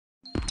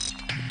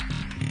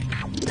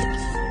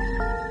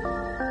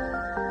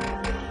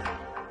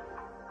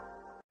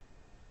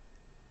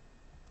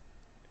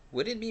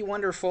Would it be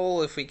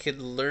wonderful if we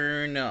could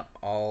learn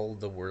all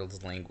the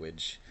world's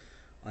language?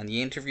 On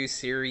the interview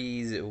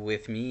series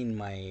with me,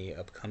 my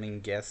upcoming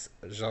guest,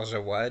 Georges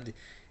Awaad,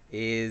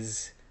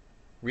 is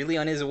really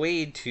on his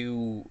way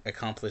to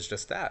accomplish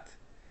just that.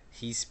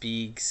 He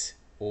speaks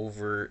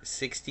over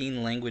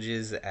 16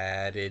 languages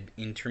at an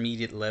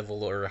intermediate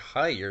level or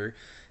higher,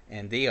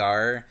 and they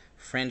are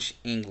French,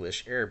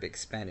 English, Arabic,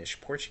 Spanish,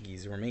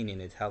 Portuguese,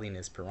 Romanian, Italian,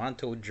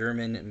 Esperanto,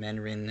 German,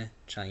 Mandarin,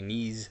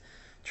 Chinese,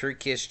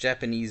 Turkish,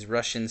 Japanese,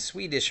 Russian,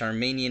 Swedish,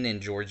 Armenian,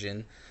 and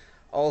Georgian.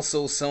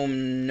 Also,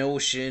 some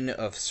notion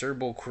of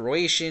Serbo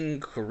Croatian,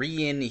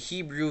 Korean,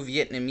 Hebrew,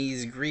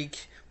 Vietnamese,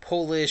 Greek,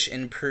 Polish,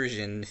 and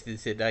Persian.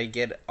 Did I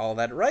get all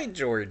that right,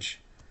 George?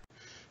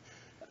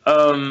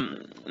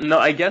 No,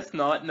 I guess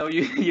not. No,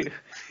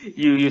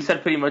 you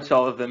said pretty much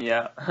all of them,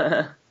 yeah.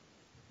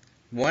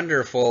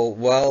 Wonderful.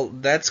 Well,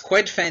 that's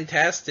quite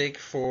fantastic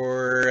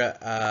for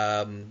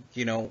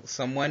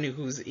someone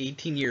who's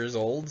 18 years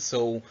old.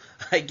 So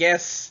I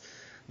guess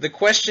the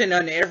question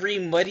on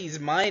everybody's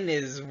mind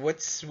is,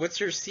 what's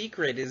your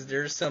secret? Is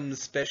there some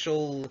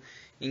special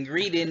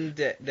ingredient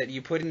that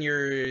you put in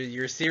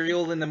your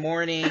cereal in the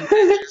morning?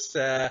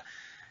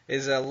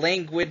 Is a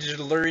language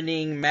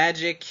learning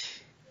magic?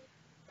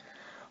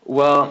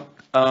 Well,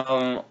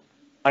 I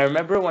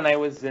remember when I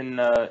was in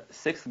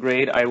sixth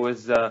grade, I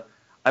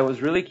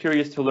was really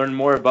curious to learn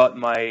more about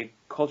my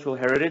cultural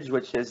heritage,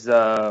 which is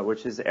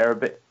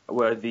Arabic,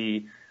 where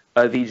the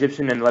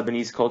Egyptian and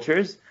Lebanese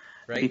cultures,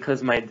 Right.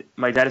 because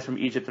my dad is from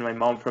Egypt and my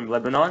mom from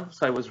Lebanon.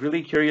 So I was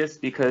really curious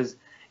because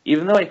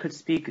even though I could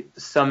speak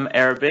some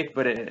Arabic,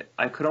 but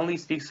I could only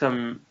speak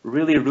some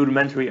really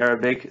rudimentary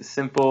Arabic,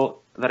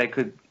 simple that I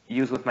could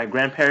use with my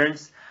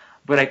grandparents,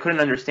 but I couldn't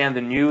understand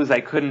the news.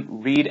 I couldn't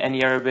read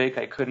any Arabic.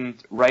 I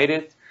couldn't write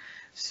it.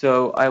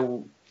 So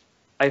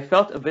I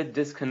felt a bit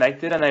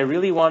disconnected, and I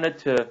really wanted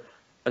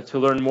to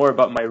learn more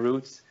about my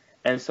roots.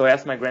 And so I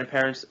asked my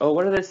grandparents, "Oh,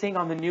 what are they saying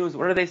on the news?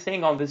 What are they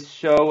saying on this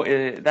show?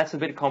 That's a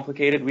bit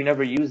complicated. We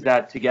never use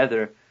that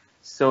together."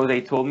 So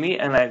they told me,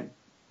 and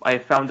I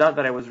found out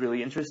that I was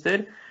really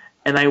interested,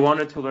 and I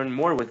wanted to learn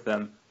more with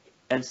them.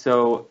 And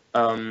so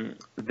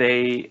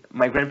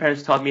my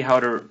grandparents taught me how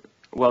to,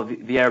 well,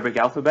 the Arabic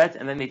alphabet,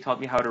 and then they taught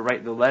me how to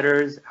write the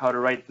letters, how to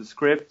write the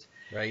script,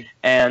 Right.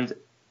 and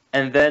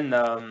and then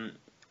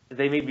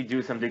they made me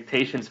do some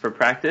dictations for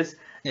practice,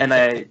 and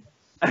I,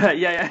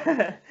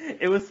 yeah,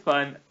 it was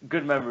fun,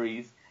 good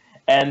memories,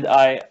 and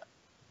yeah,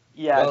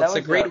 Well, that it's a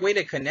was great way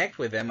to connect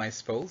with them, I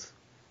suppose.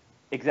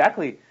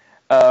 exactly,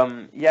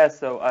 yeah.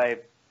 So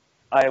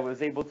I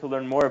was able to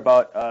learn more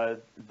about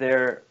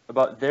their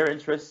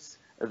interests,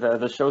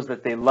 the shows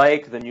that they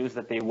like, the news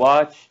that they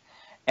watch,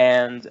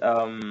 and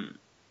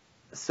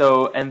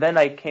and then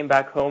I came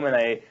back home and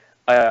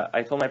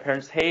I told my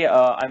parents, hey,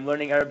 I'm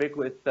learning Arabic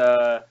with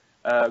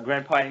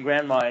grandpa and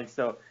grandma,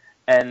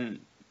 and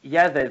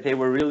yeah, they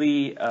were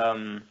really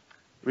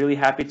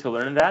happy to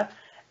learn that.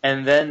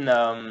 And then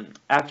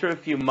after a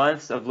few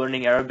months of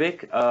learning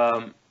Arabic,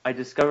 I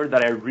discovered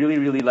that I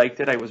really liked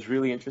it. I was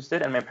really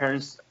interested, and my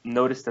parents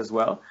noticed as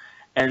well.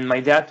 And my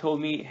dad told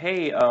me,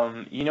 hey,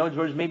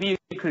 George, maybe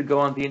you could go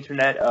on the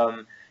internet.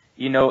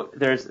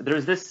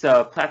 There's this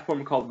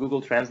platform called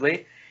Google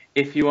Translate.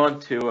 If you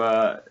want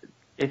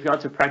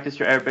to practice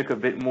your Arabic a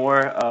bit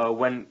more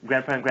when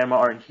grandpa and grandma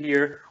aren't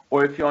here,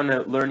 or if you want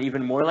to learn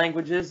even more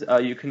languages,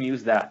 you can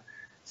use that.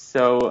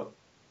 So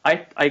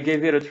I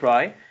gave it a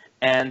try,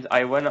 and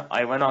I went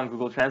on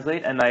Google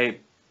Translate, and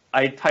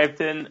I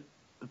typed in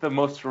the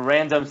most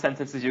random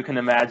sentences you can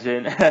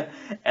imagine,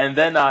 and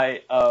then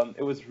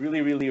it was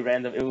really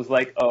random. It was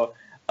like, oh,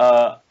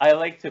 I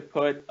like to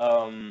put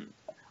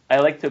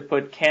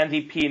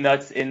candy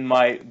peanuts in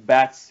my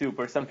bat soup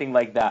or something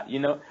like that.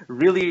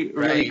 Really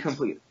Right.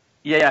 complete.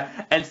 Yeah.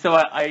 And so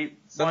I wanted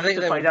Something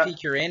to that find would out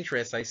pique your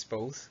interest, I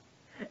suppose.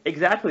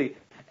 exactly.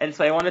 And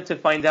so I wanted to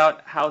find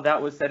out how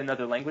that was said in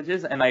other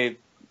languages, and I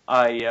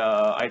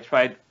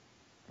tried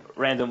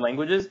random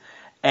languages,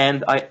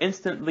 and I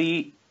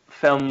instantly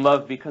fell in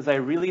love because I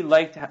really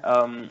liked.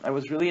 I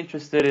was really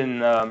interested in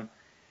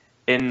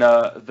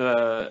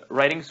the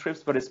writing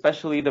scripts, but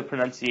especially the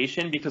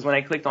pronunciation, because when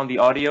I clicked on the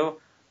audio,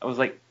 I was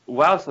like,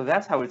 wow, so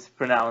that's how it's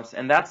pronounced,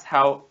 and that's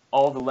how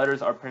all the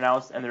letters are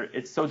pronounced, and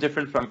it's so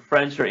different from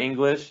French or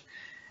English.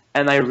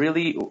 And I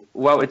really,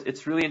 wow,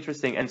 it's really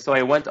interesting. And so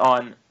I went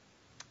on,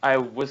 I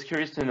was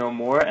curious to know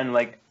more, and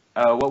like,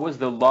 what was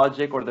the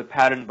logic or the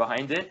pattern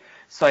behind it.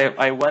 So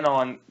I went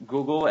on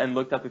Google and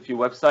looked up a few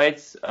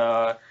websites,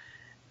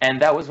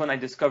 and that was when I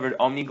discovered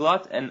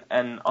Omniglot, and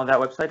on that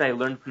website I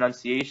learned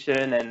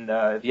pronunciation and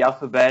the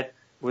alphabet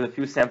with a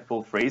few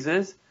sample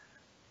phrases.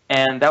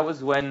 And that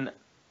was when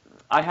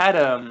I had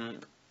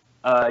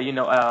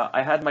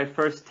I had my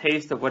first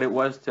taste of what it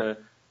was to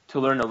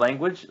learn a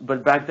language.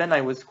 But back then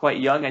I was quite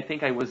young. I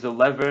think I was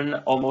 11,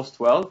 almost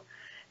 12,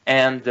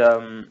 and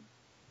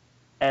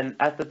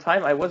at the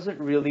time I wasn't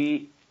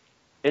really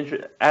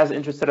as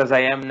interested as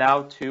I am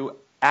now to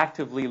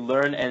actively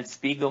learn and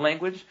speak the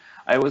language.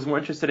 I was more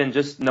interested in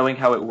just knowing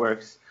how it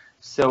works.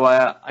 So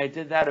I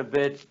did that a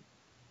bit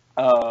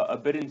a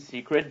bit in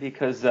secret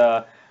because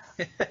I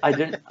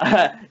didn't.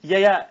 Yeah,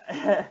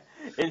 yeah,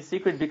 in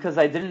secret because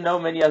I didn't know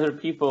many other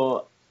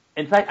people.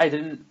 In fact, I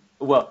didn't.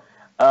 Well,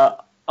 uh,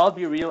 I'll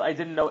be real. I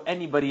didn't know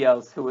anybody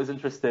else who was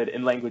interested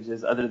in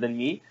languages other than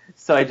me.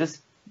 So I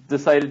just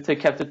decided to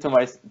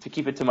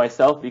keep it to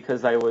myself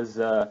because I was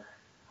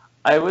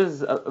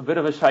a bit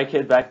of a shy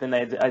kid back then.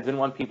 I didn't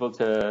want people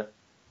to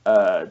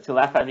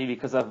laugh at me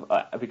because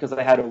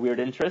I had a weird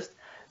interest.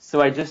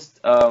 So I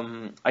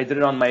did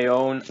it on my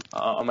own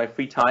on my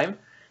free time.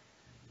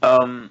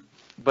 Um,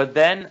 but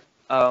then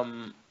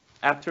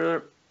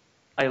after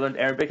I learned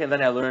Arabic, and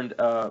then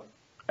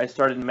I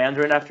started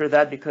Mandarin after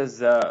that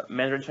because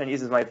Mandarin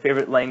Chinese is my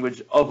favorite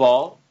language of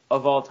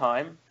all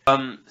time.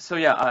 So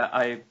yeah,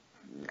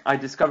 I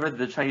discovered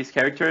the Chinese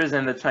characters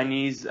and the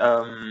Chinese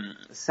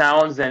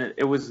sounds, and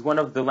it was one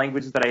of the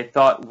languages that I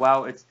thought,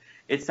 wow,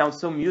 it sounds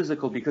so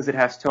musical because it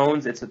has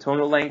tones. It's a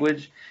tonal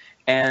language,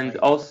 and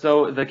Right.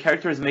 also the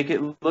characters make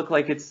it look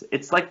like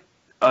it's like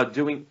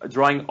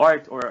drawing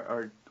art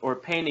or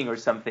painting or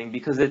something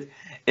because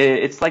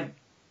it's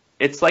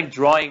like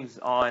drawings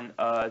on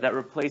that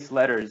replace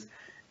letters,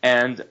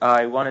 and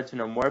I wanted to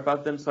know more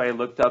about them, so I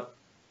looked up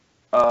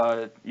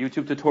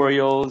YouTube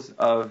tutorials,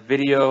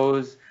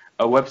 videos,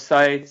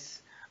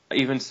 websites,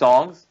 even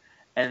songs,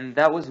 and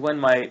that was when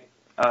my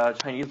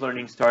Chinese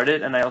learning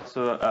started. And I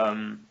also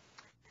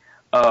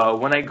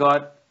when I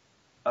got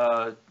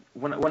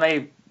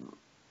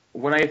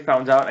when I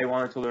found out I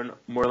wanted to learn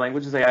more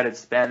languages, I added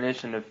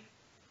Spanish, and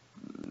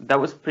that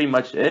was pretty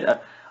much it.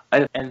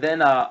 And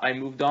then I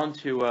moved on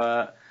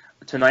to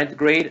ninth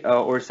grade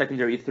or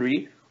secondary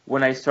three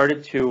when I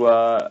started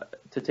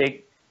to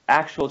take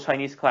actual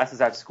Chinese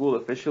classes at school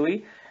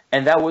officially,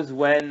 and that was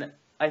when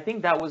I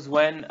think that was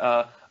when.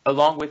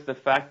 Along with the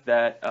fact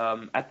that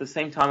at the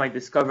same time I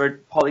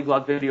discovered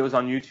polyglot videos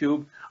on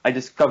YouTube, I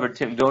discovered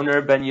Tim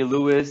Donner, Benny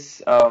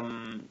Lewis,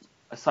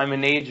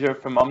 Simon Ager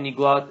from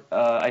Omniglot,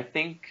 I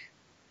think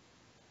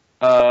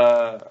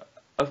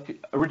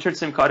Richard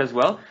Simcott as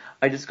well.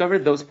 I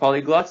discovered those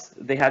polyglots.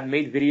 They had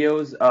made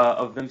videos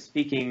of them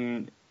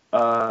speaking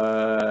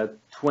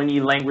 20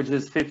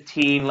 languages,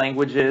 15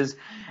 languages,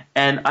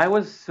 and I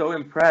was so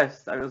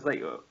impressed. I was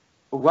like,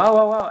 wow,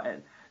 wow, wow.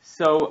 And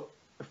so,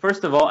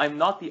 first of all, I'm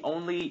not the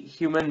only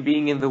human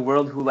being in the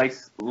world who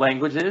likes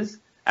languages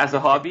as a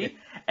hobby.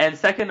 And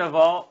second of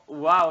all,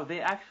 wow, they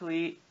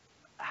actually,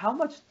 how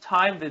much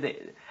time did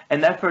they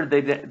and effort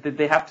did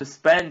they have to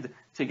spend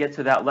to get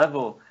to that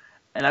level?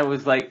 And I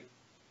was like,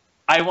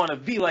 I want to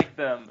be like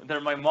them.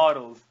 They're my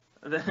models.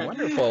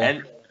 Wonderful.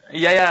 And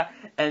yeah, yeah.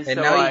 And And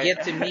so now you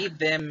get to meet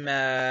them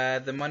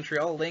the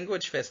Montreal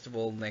Language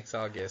Festival next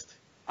August.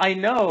 I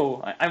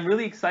know. I'm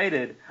really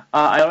excited.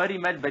 I already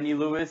met Benny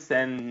Lewis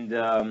and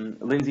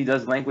Lindsay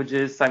Does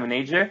Languages, Simon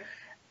Ager,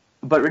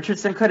 but Richard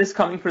Simcott is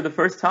coming for the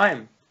first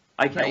time.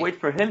 I can't Right. wait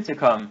for him to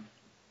come.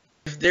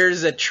 If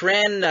there's a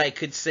trend, I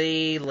could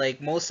say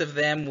like most of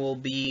them will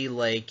be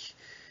like,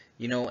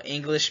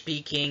 English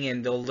speaking,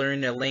 and they'll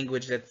learn a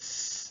language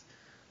that's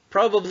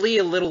probably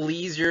a little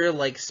easier,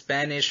 like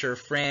Spanish or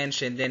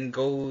French, and then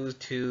go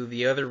to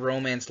the other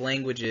Romance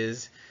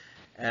languages.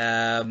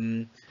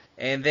 Um,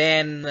 and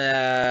then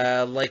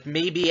like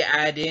maybe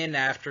add in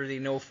after they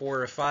know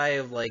four or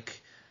five,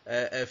 like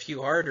a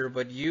few harder.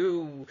 But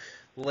you,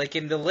 like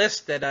in the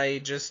list that I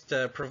just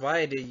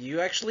provided,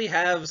 you actually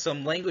have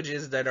some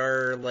languages that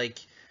are like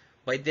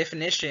by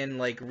definition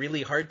like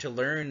really hard to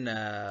learn.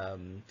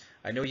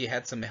 I know you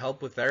had some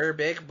help with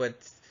Arabic, but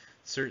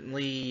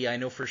certainly I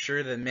know for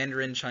sure that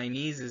Mandarin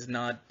Chinese is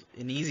not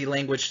an easy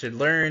language to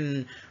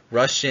learn.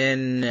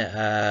 Russian,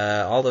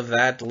 all of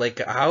that. Like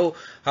how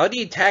do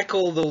you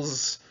tackle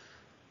those,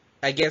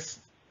 I guess,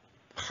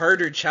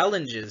 harder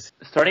challenges?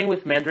 Starting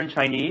with Mandarin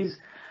Chinese,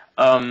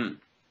 um,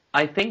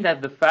 I think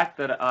that the fact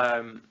that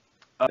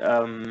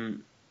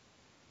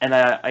and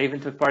I even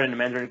took part in a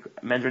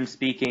Mandarin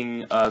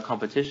speaking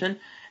competition,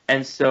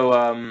 and so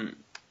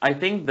I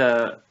think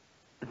that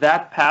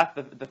path,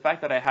 the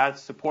fact that I had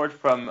support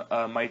from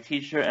my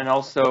teacher, and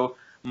also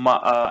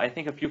I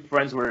think a few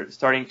friends were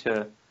starting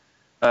to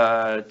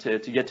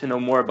get to know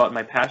more about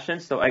my passion.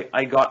 So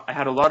I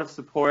had a lot of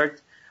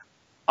support.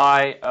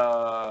 I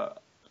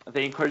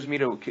They encouraged me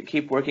to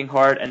keep working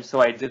hard, and so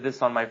I did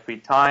this on my free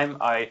time.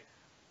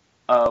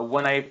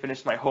 When I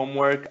finished my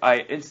homework, I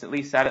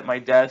instantly sat at my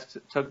desk,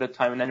 took the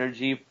time and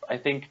energy, I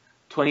think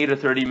 20 to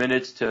 30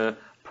 minutes to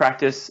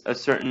practice a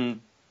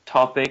certain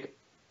topic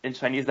in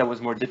Chinese that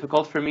was more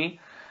difficult for me,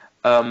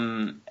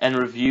 and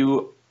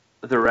review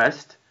the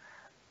rest.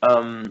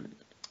 Um,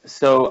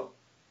 so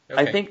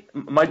I Okay. think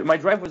my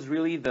drive was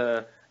really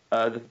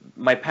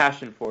my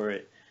passion for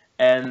it.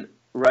 And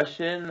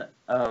Russian,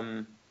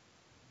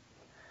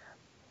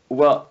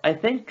 well, I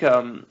think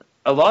a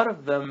lot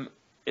of them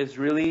is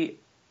really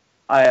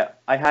I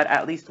had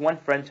at least one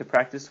friend to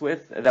practice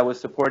with that was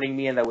supporting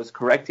me and that was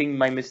correcting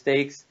my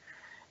mistakes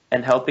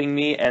and helping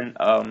me. And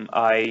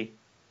I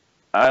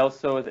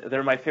also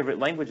they're my favorite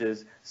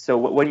languages. So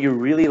when you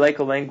really like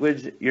a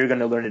language, you're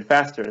gonna learn it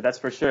faster. That's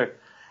for sure.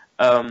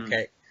 Um,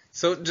 Okay.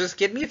 So just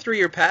get me through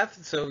your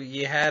path. So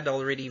you had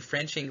already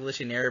French,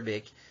 English, and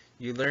Arabic.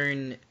 You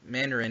learn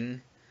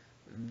Mandarin.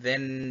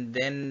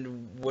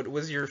 Then what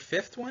was your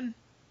fifth one?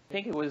 I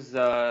think it was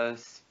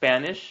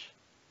Spanish.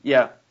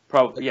 Yeah,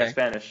 probably yeah, Okay.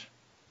 Spanish.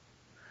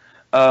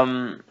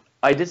 Um,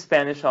 I did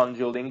Spanish on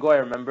Duolingo. I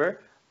remember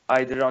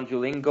I did it on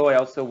Duolingo. I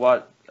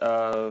also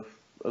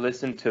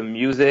listened to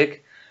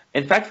music.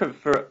 In fact,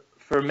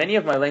 for many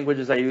of my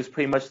languages, I use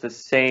pretty much the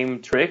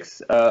same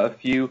tricks. A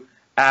few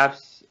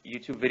apps,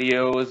 YouTube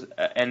videos,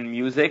 and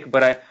music.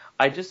 But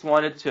I just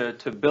wanted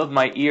to build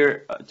my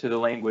ear to the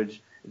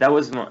language. That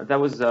was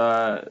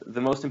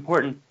the most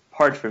important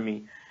part for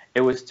me.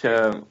 It was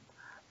to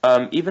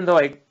even though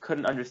I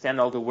couldn't understand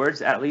all the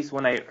words, at least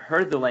when I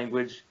heard the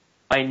language,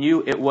 I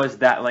knew it was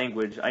that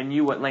language. I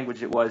knew what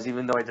language it was,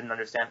 even though I didn't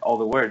understand all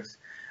the words.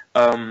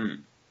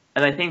 And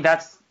I think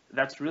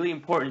that's really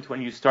important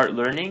when you start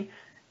learning.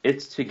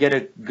 It's to get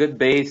a good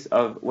base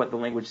of what the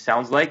language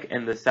sounds like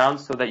and the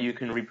sounds, so that you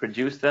can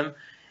reproduce them.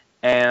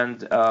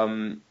 And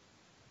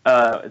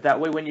that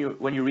way,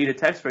 when you read a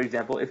text, for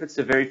example, if it's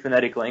a very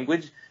phonetic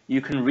language,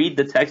 you can read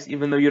the text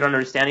even though you don't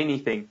understand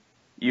anything.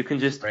 You can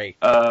just Right.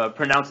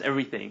 pronounce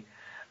everything.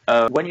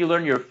 When you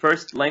learn your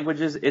first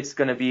languages, it's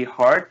going to be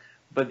hard,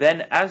 but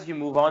then as you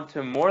move on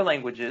to more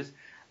languages,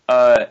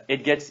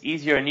 it gets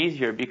easier and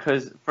easier,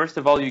 because first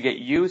of all, you get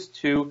used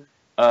to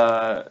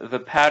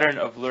the pattern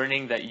of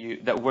learning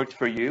that worked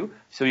for you,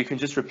 so you can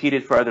just repeat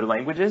it for other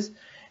languages.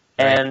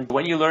 Right. And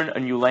when you learn a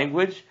new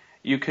language,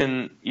 you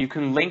can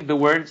link the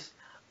words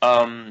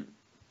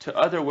to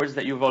other words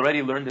that you've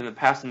already learned in the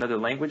past in other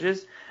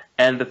languages.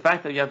 And the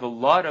fact that you have a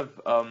lot of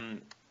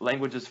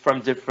languages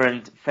from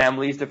different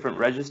families, different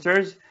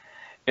registers,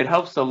 it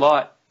helps a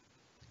lot,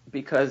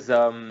 because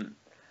I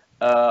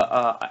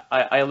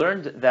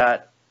learned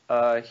that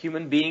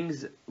human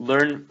beings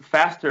learn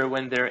faster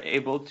when they're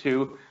able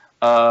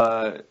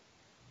uh,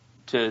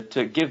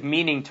 to give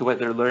meaning to what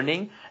they're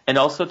learning, and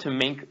also to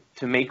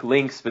make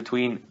links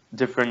between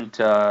different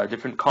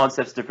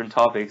concepts, different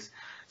topics.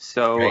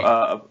 So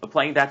Right.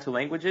 applying that to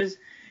languages,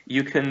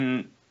 you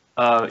can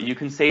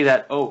say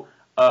that, oh,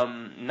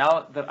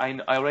 now that I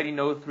already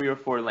know 3 or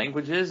 4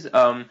 languages,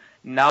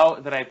 now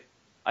that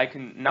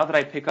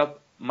I pick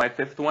up my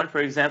fifth one, for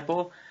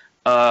example,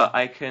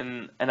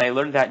 and I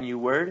learned that new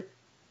word.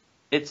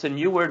 It's a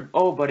new word.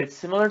 Oh, but it's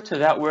similar to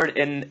that word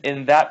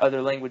in that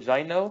other language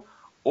I know,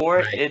 or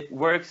Right. it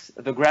works.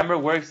 The grammar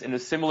works in a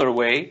similar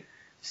way,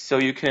 so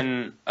you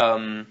can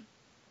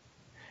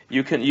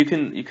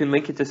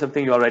link it to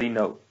something you already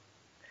know.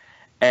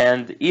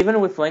 And even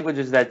with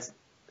languages that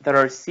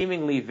are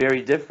seemingly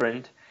very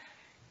different,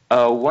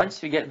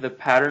 once you get the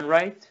pattern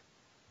right,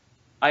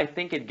 I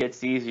think it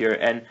gets easier.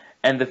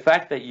 And the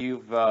fact that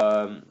you've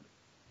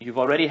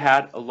already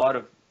had a lot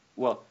of,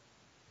 well,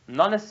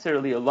 not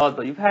necessarily a lot,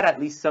 but you've had at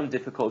least some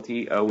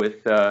difficulty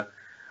with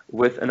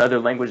another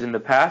language in the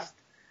past.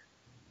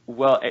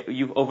 Well,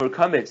 you've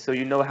overcome it, so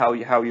you know how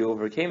you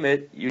overcame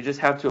it. You just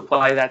have to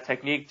apply that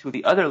technique to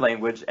the other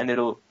language, and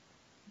it'll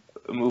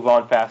move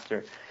on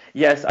faster.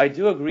 Yes, I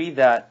do agree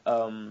that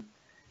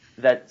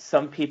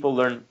some people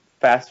learn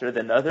faster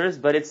than others,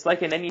 but it's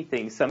like in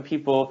anything. Some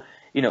people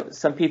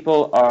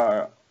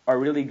are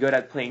really good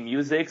at playing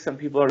music. Some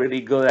people are really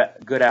good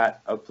at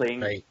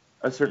playing Right.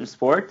 a certain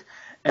sport,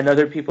 and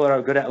other people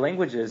are good at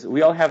languages.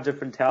 We all have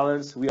different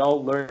talents. We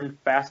all learn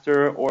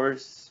faster or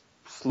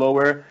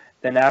slower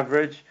than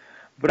average.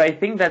 But I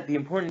think that the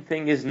important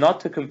thing is not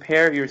to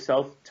compare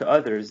yourself to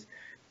others,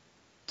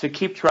 to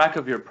keep track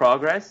of your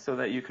progress so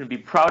that you can be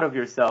proud of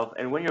yourself.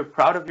 And when you're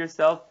proud of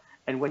yourself,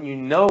 and when you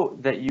know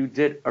that you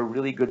did a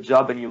really good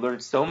job and you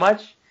learned so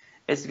much,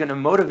 it's going to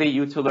motivate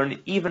you to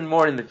learn even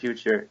more in the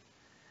future.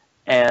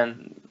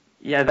 And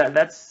yeah,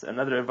 that's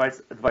another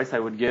advice I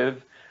would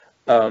give.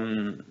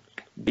 Um,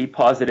 be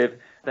positive.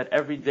 That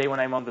every day when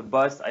I'm on the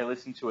bus, I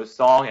listen to a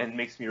song and it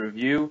makes me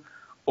review.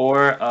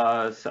 Or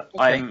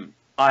Okay.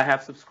 I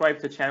have subscribed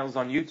to channels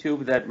on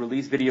YouTube that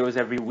release videos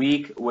every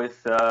week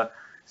with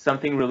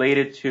something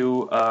related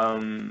to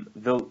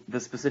the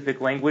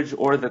specific language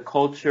or the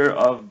culture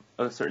of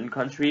a certain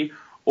country,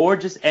 or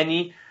just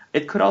any.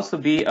 It could also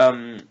be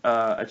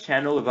a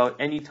channel about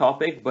any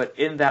topic, but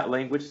in that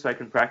language, so I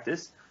can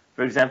practice.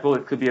 For example,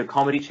 it could be a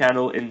comedy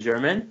channel in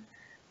German.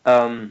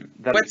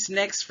 That What's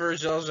next for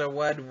Georges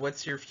Awaad?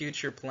 What's your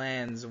future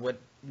plans? What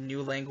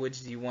new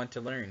language do you want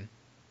to learn?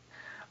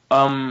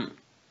 um,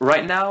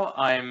 right now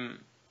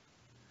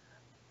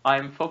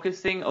I'm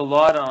focusing a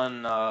lot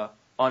on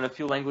a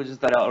few languages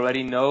that I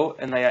already know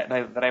and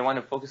that I want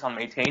to focus on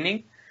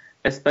maintaining,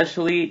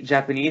 especially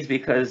Japanese,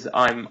 because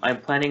I'm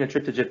planning a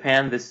trip to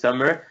Japan this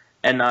summer,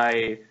 and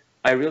I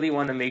really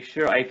want to make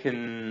sure I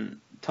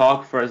can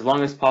talk for as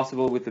long as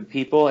possible with the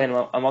people, and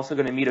I'm also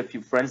going to meet a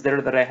few friends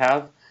there that I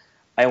have.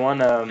 I want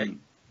to. Okay.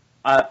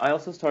 I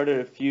also started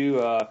a few.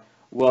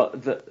 Well,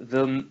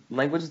 the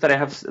languages that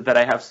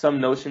I have some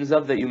notions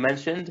of that you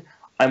mentioned,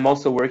 I'm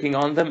also working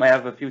on them. I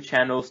have a few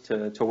channels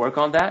to work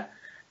on that,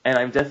 and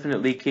I'm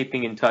definitely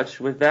keeping in touch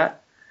with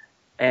that.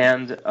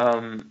 And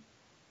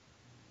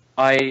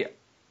I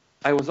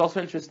I was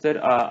also interested.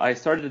 I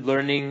started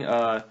learning.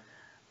 I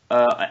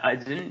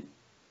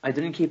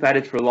didn't keep at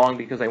it for long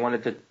because I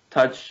wanted to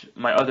touch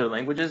my other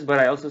languages, but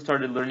I also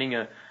started learning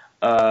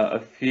a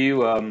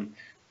few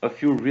a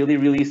few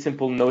really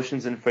simple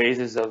notions and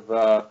phrases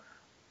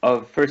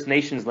of First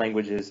Nations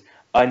languages.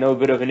 I know a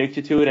bit of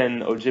Inuktitut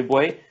and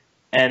Ojibwe,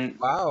 and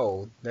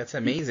Wow, that's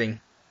amazing.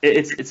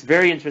 it's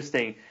very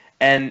interesting.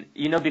 And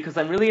you know, because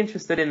I'm really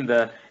interested in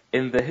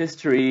the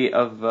history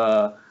of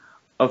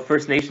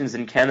First Nations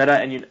in Canada,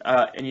 and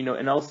you know,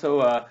 and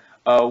also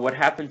what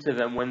happened to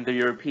them when the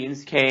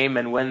Europeans came,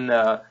 and when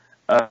a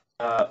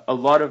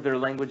lot of their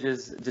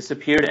languages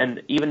disappeared,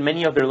 and even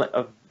many of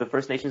of the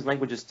First Nations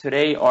languages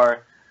today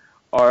are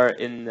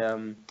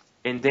in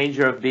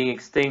danger of being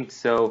extinct.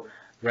 So,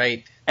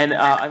 Right. and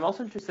I'm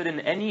also interested in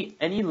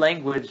any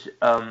language,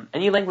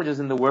 any languages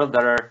in the world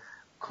that are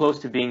close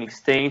to being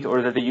extinct,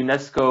 or that the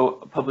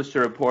UNESCO published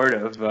a report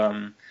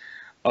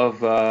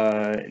of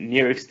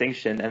near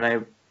extinction.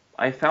 And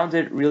I found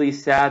it really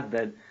sad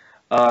that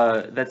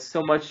that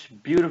so much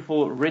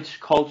beautiful, rich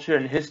culture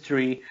and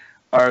history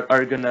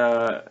are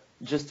gonna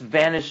just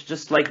vanish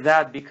just like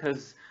that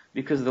because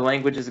the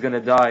language is gonna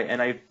die.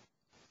 And I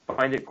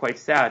find it quite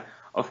sad.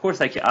 Of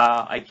course,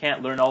 I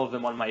can't learn all of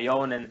them on my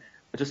own, and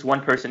just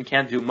one person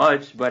can't do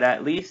much. But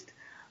at least,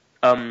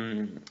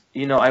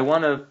 you know, I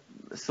want to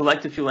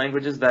select a few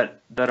languages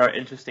that are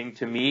interesting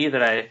to me,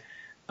 that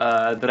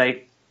I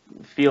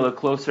feel a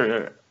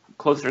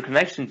closer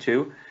connection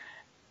to,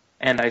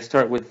 and I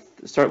start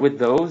with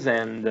those,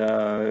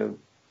 and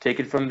take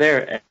it from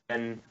there.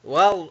 And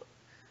Well,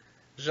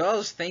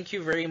 Georges, thank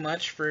you very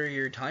much for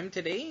your time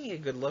today.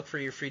 Good luck for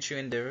your future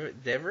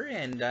endeavor,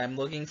 and I'm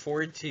looking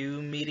forward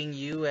to meeting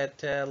you at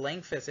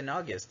LangFest in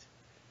August.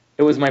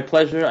 it was my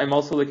pleasure. I'm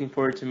also looking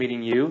forward to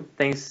meeting you.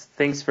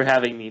 Thanks for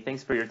having me.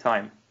 Thanks for your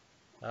time.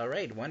 All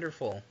right,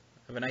 wonderful.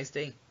 Have a nice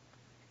day.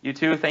 You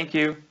too. Thank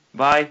you.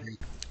 Bye.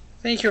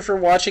 Thank you for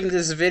watching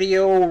this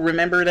video.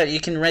 Remember that you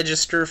can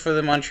register for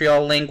the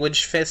Montreal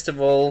Language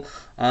Festival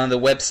on the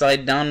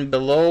website down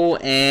below,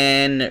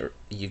 and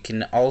you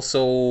can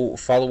also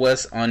follow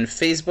us on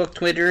Facebook,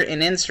 Twitter,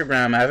 and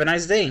Instagram. Have a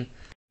nice day.